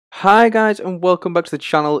Hi guys and welcome back to the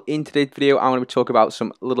channel. In today's video I'm going to be talking about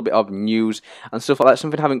a little bit of news and stuff like that,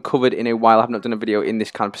 something I haven't covered in a while. I have not done a video in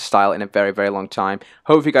this kind of style in a very long time.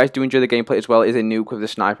 Hope you guys do enjoy the gameplay as well. It is a nuke with the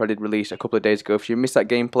sniper I did release a couple of days ago. If you missed that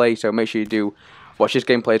gameplay, so make sure you do watch this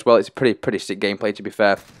gameplay as well. It's a pretty sick gameplay, to be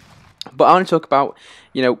fair. But I want to talk about,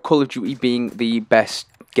 Call of Duty being the best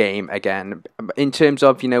game again. In terms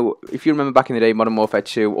of, if you remember back in the day, Modern Warfare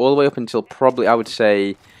 2, all the way up until probably, I would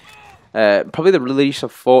say, probably the release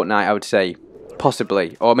of Fortnite, I would say,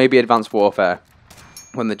 possibly, or maybe Advanced Warfare,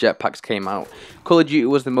 when the jetpacks came out. Call of Duty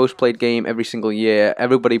was the most played game every single year.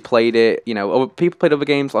 Everybody played it. People played other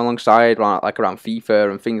games alongside, like around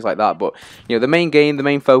FIFA and things like that. But the main game, the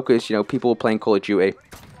main focus, people were playing Call of Duty.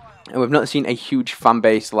 And we've not seen a huge fan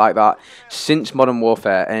base like that since Modern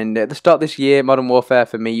Warfare. And at the start of this year, Modern Warfare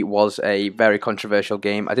for me was a very controversial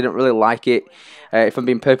game. I didn't really like it. If I'm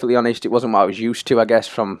being perfectly honest, it wasn't what I was used to, I guess,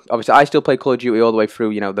 from... Obviously, I still play Call of Duty all the way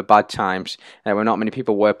through, the bad times, where not many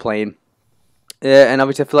people were playing. And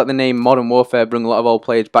obviously I feel like the name Modern Warfare bring a lot of old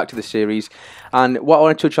players back to the series. And what I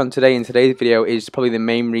want to touch on today in today's video is probably the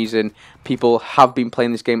main reason people have been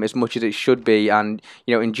playing this game as much as it should be, and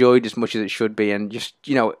enjoyed as much as it should be, and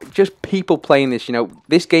just people playing this.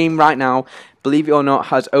 This game right now, believe it or not,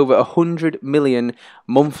 has over 100 million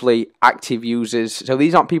monthly active users. So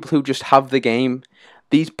these aren't people who just have the game.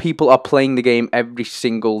 These people are playing the game every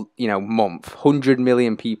single, month. 100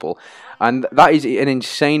 million people. And that is an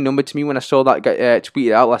insane number to me. When I saw that get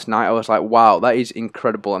tweeted out last night, I was like, wow, that is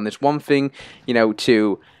incredible. And there's one thing,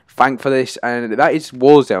 to thank for this, and that is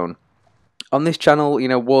Warzone. On this channel,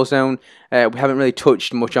 Warzone, we haven't really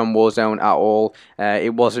touched much on Warzone at all. I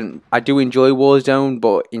do enjoy Warzone,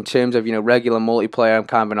 but in terms of, regular multiplayer, I'm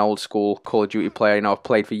kind of an old school Call of Duty player. I've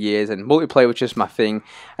played for years, and multiplayer was just my thing,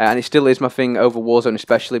 and it still is my thing over Warzone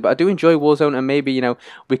especially. But I do enjoy Warzone, and maybe,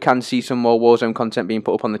 we can see some more Warzone content being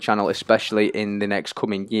put up on the channel, especially in the next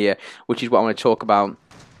coming year, which is what I want to talk about.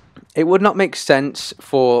 It would not make sense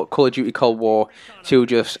for Call of Duty Cold War to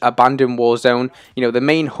just abandon Warzone. The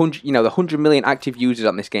main 100 million active users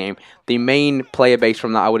on this game, the main player base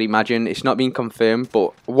from that, I would imagine, it's not being confirmed,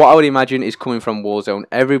 but what I would imagine is coming from Warzone.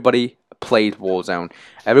 Everybody played Warzone.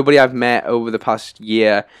 Everybody I've met over the past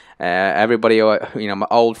year, everybody, my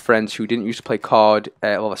old friends who didn't used to play COD,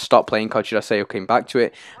 well, stopped playing COD, should I say, or came back to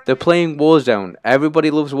it, they're playing Warzone.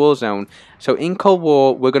 Everybody loves Warzone. So in Cold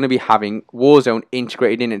War, we're going to be having Warzone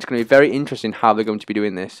integrated in. It's going to be very interesting how they're going to be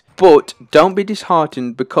doing this. But don't be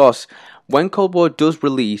disheartened, because when Cold War does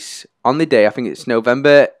release on the day, I think it's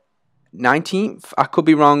November 19th, I could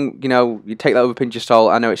be wrong, you take that with a pinch of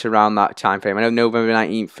salt. I know it's around that time frame. I know November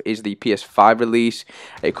 19th is the PS5 release.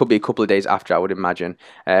 It could be a couple of days after, I would imagine,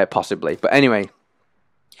 possibly. But anyway,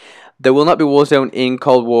 there will not be Warzone in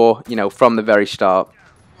Cold War, from the very start.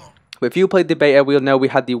 But if you played the beta, we'll know we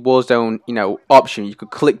had the Warzone, option. You could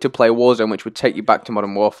click to play Warzone, which would take you back to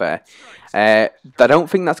Modern Warfare. I don't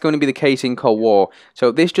think that's going to be the case in Cold War.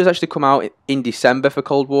 So this does actually come out in December for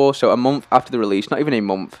Cold War, so a month after the release. Not even a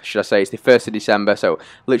month, should I say. It's the 1st of December, so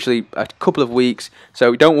literally a couple of weeks.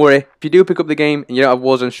 So don't worry. If you do pick up the game and you don't have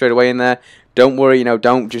Warzone straight away in there, don't worry,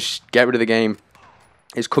 don't just get rid of the game.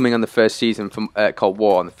 It's coming on the first season from Cold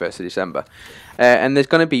War on the 1st of December. And there's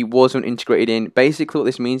going to be Warzone integrated in. Basically what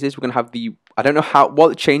this means is we're going to have the... I don't know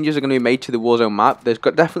what changes are going to be made to the Warzone map. There's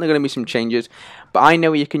definitely going to be some changes. But I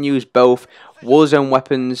know you can use both Warzone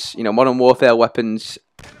weapons, Modern Warfare weapons,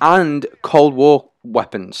 and Cold War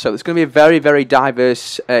weapons. So it's going to be a very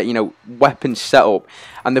diverse, weapon setup.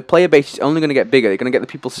 And the player base is only going to get bigger. They're going to get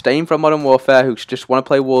the people staying from Modern Warfare who just want to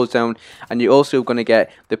play Warzone. And you're also going to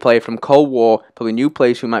get the player from Cold War, probably new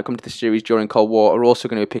players who might come to the series during Cold War, are also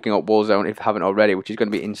going to be picking up Warzone if they haven't already, which is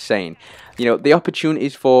going to be insane. The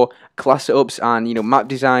opportunities for class ups and, map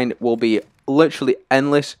design will be literally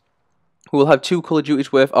endless. We'll have 2 Call of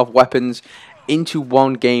Duty's worth of weapons into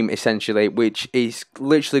one game, essentially, which is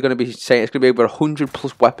literally going to be insane. It's going to be over 100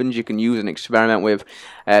 plus weapons you can use and experiment with.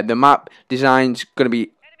 The map design's going to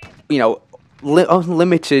be,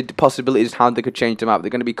 unlimited possibilities how they could change the map. They're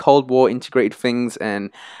going to be Cold War integrated things and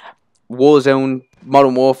Warzone,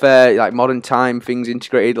 Modern Warfare, like modern time things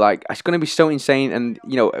integrated. Like, it's going to be so insane. And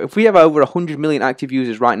if we have over 100 million active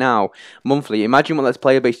users right now monthly, imagine what that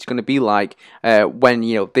player base is going to be like when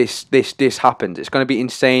this happens. It's going to be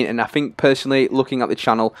insane. And I think personally, looking at the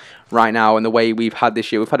channel right now and the way we've had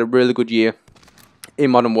this year, we've had a really good year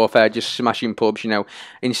in Modern Warfare, just smashing pubs,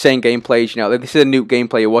 insane gameplays. This is a nuke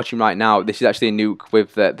gameplay you're watching right now. This is actually a nuke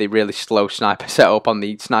with the really slow sniper setup on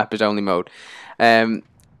the snipers only mode.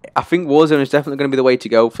 I think Warzone is definitely going to be the way to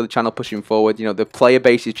go for the channel pushing forward. You know, the player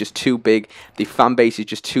base is just too big. The fan base is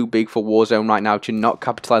just too big for Warzone right now to not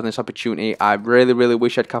capitalize on this opportunity. I really, really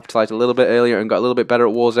wish I'd capitalized a little bit earlier and got a little bit better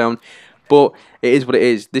at Warzone. But it is what it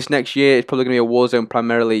is. This next year is probably going to be a Warzone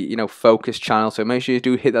primarily, you know, focused channel. So make sure you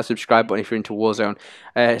do hit that subscribe button if you're into Warzone.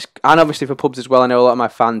 And obviously for pubs as well. I know a lot of my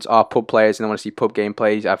fans are pub players and they want to see pub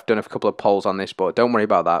gameplays. I've done a couple of polls on this, but don't worry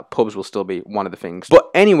about that. Pubs will still be one of the things. But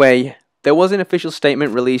anyway, there was an official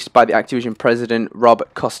statement released by the Activision president, Rob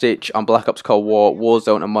Kostic, on Black Ops Cold War,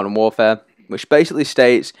 Warzone and Modern Warfare, which basically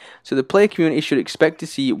states, so the player community should expect to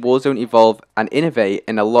see Warzone evolve and innovate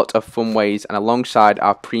in a lot of fun ways and alongside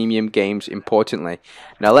our premium games importantly.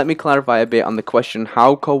 Now let me clarify a bit on the question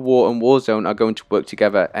how Cold War and Warzone are going to work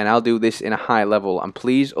together, and I'll do this in a high level, and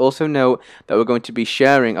please also note that we're going to be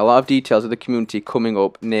sharing a lot of details of the community coming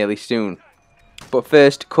up nearly soon. But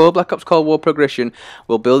first, core Black Ops Cold War progression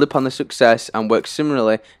will build upon the success and work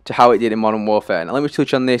similarly to how it did in Modern Warfare. Now let me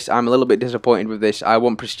touch on this. I'm a little bit disappointed with this. I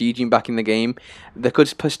want prestiging back in the game. There could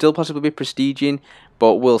still possibly be prestiging,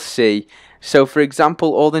 but we'll see. So for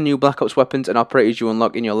example, all the new Black Ops weapons and operators you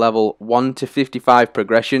unlock in your level 1 to 55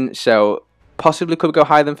 progression, so possibly could go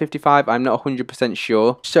higher than 55, I'm not 100%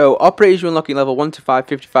 sure. So operators you unlock in level 1 to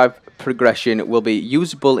 55 progression will be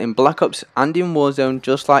usable in Black Ops and in Warzone,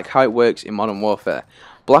 just like how it works in Modern Warfare.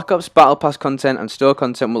 Black Ops Battle Pass content and store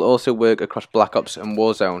content will also work across Black Ops and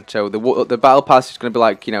Warzone. So the Battle Pass is going to be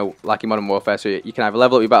like, you know, like in Modern Warfare, so you can either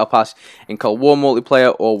level up your Battle Pass in Cold War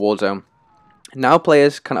multiplayer or Warzone. Now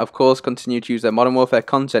players can of course continue to use their Modern Warfare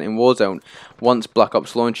content in Warzone once Black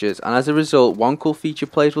Ops launches, and as a result, one cool feature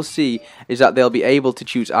players will see is that they'll be able to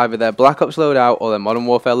choose either their Black Ops loadout or their Modern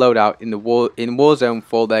Warfare loadout in Warzone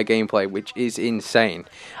for their gameplay, which is insane.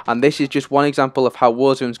 And this is just one example of how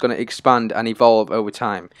Warzone is going to expand and evolve over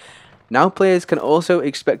time. Now players can also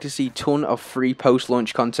expect to see a ton of free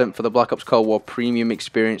post-launch content for the Black Ops Cold War premium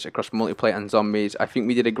experience across multiplayer and zombies. I think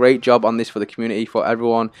we did a great job on this for the community, for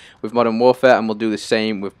everyone with Modern Warfare, and we'll do the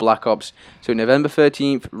same with Black Ops. So November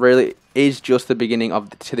 13th really is just the beginning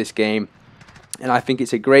to this game. And I think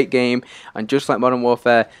it's a great game, and just like Modern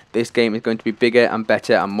Warfare, this game is going to be bigger and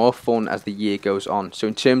better and more fun as the year goes on. So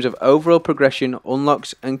in terms of overall progression,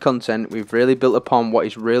 unlocks and content, we've really built upon what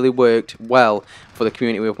has really worked well for the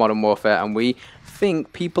community with Modern Warfare, and we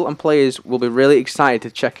think people and players will be really excited to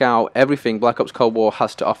check out everything Black Ops Cold War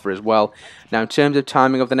has to offer as well. Now in terms of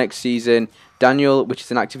timing of the next season, Daniel, which is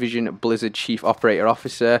an Activision Blizzard Chief Operator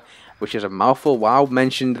Officer, which is a mouthful, wow,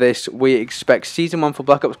 mentioned this. We expect Season 1 for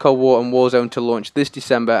Black Ops Cold War and Warzone to launch this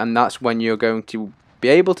December, and that's when you're going to be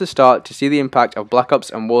able to start to see the impact of Black Ops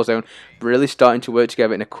and Warzone really starting to work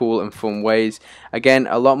together in a cool and fun ways. Again,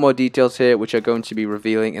 a lot more details here, which are going to be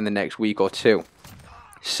revealing in the next week or two.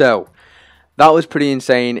 So, that was pretty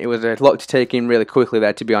insane. It was a lot to take in really quickly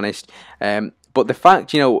there, to be honest. But the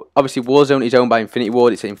fact, you know, obviously Warzone is owned by Infinity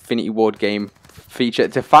Ward. It's an Infinity Ward game feature.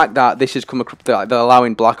 The fact that this has come across, they're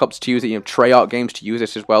allowing Black Ops to use it, you know, Treyarch games to use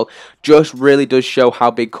this as well, just really does show how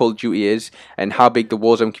big Call of Duty is and how big the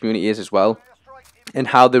Warzone community is as well, and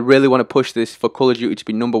how they really want to push this for Call of Duty to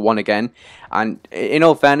be #1 again. And in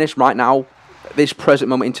all fairness, right now, this present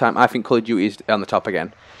moment in time, I think Call of Duty is on the top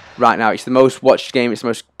again. Right now, it's the most watched game, it's the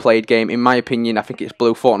most played game. In my opinion, I think it's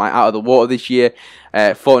blew Fortnite out of the water this year.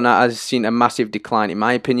 Fortnite has seen a massive decline, in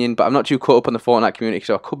my opinion, but I'm not too caught up on the Fortnite community,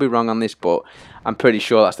 so I could be wrong on this, but I'm pretty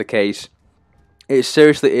sure that's the case. It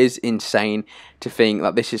seriously is insane to think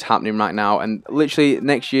that this is happening right now, and literally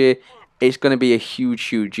next year, it's going to be a huge,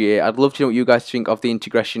 huge year. I'd love to know what you guys think of the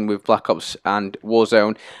integration with Black Ops and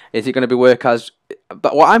Warzone. Is it going to be work as...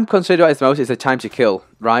 But what I'm concerned about the most is the time to kill,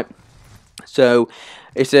 right? So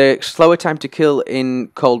it's a slower time to kill in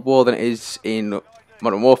Cold War than it is in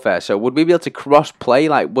Modern Warfare. So would we be able to cross-play?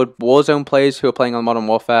 Like, would Warzone players who are playing on Modern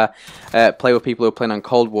Warfare play with people who are playing on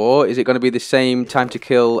Cold War? Is it going to be the same time to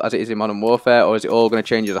kill as it is in Modern Warfare, or is it all going to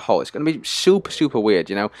change as a whole? It's going to be super, super weird,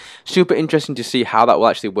 you know? Super interesting to see how that will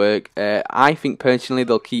actually work. I think, personally,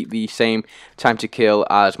 they'll keep the same time to kill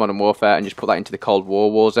as Modern Warfare and just put that into the Cold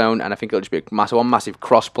War Warzone, and I think it'll just be one massive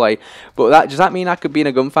cross-play. But does that mean I could be in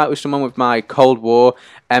a gunfight with someone with my Cold War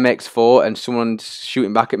MX4 and someone's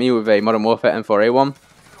shooting back at me with a Modern Warfare M4A1?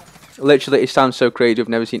 Literally, it sounds so crazy. I've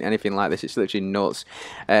never seen anything like this. It's literally nuts.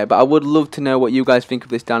 But I would love to know what you guys think of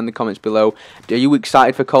this down in the comments below. Are you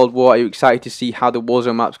excited for Cold War? Are you excited to see how the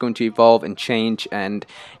Warzone map's going to evolve and change, and,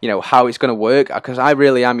 you know, how it's going to work? Because I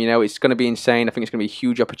really am. You know, it's going to be insane. I think it's going to be a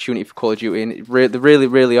huge opportunity for Call of Duty, and they really,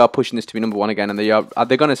 really are pushing this to be #1 again, and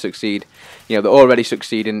they're going to succeed. You know, they're already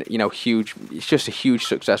succeeding. You know, huge. It's just a huge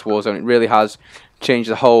success. Warzone. It really has changed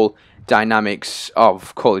the whole dynamics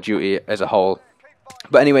of Call of Duty as a whole.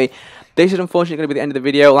 But anyway, This is unfortunately going to be the end of the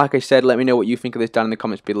video. Like I said, let me know what you think of this down in the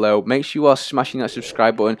comments below. Make sure you are smashing that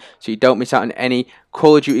subscribe button so you don't miss out on any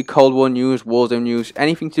Call of Duty Cold War news, Warzone news,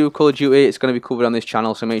 anything to do with Call of Duty. It's going to be covered on this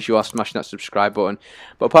channel, so make sure you are smashing that subscribe button.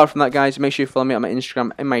 But apart from that, guys, make sure you follow me on my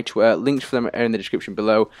Instagram and my Twitter. Links for them are in the description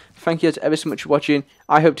below. Thank you guys ever so much for watching.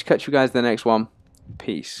 I hope to catch you guys in the next one.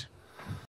 Peace.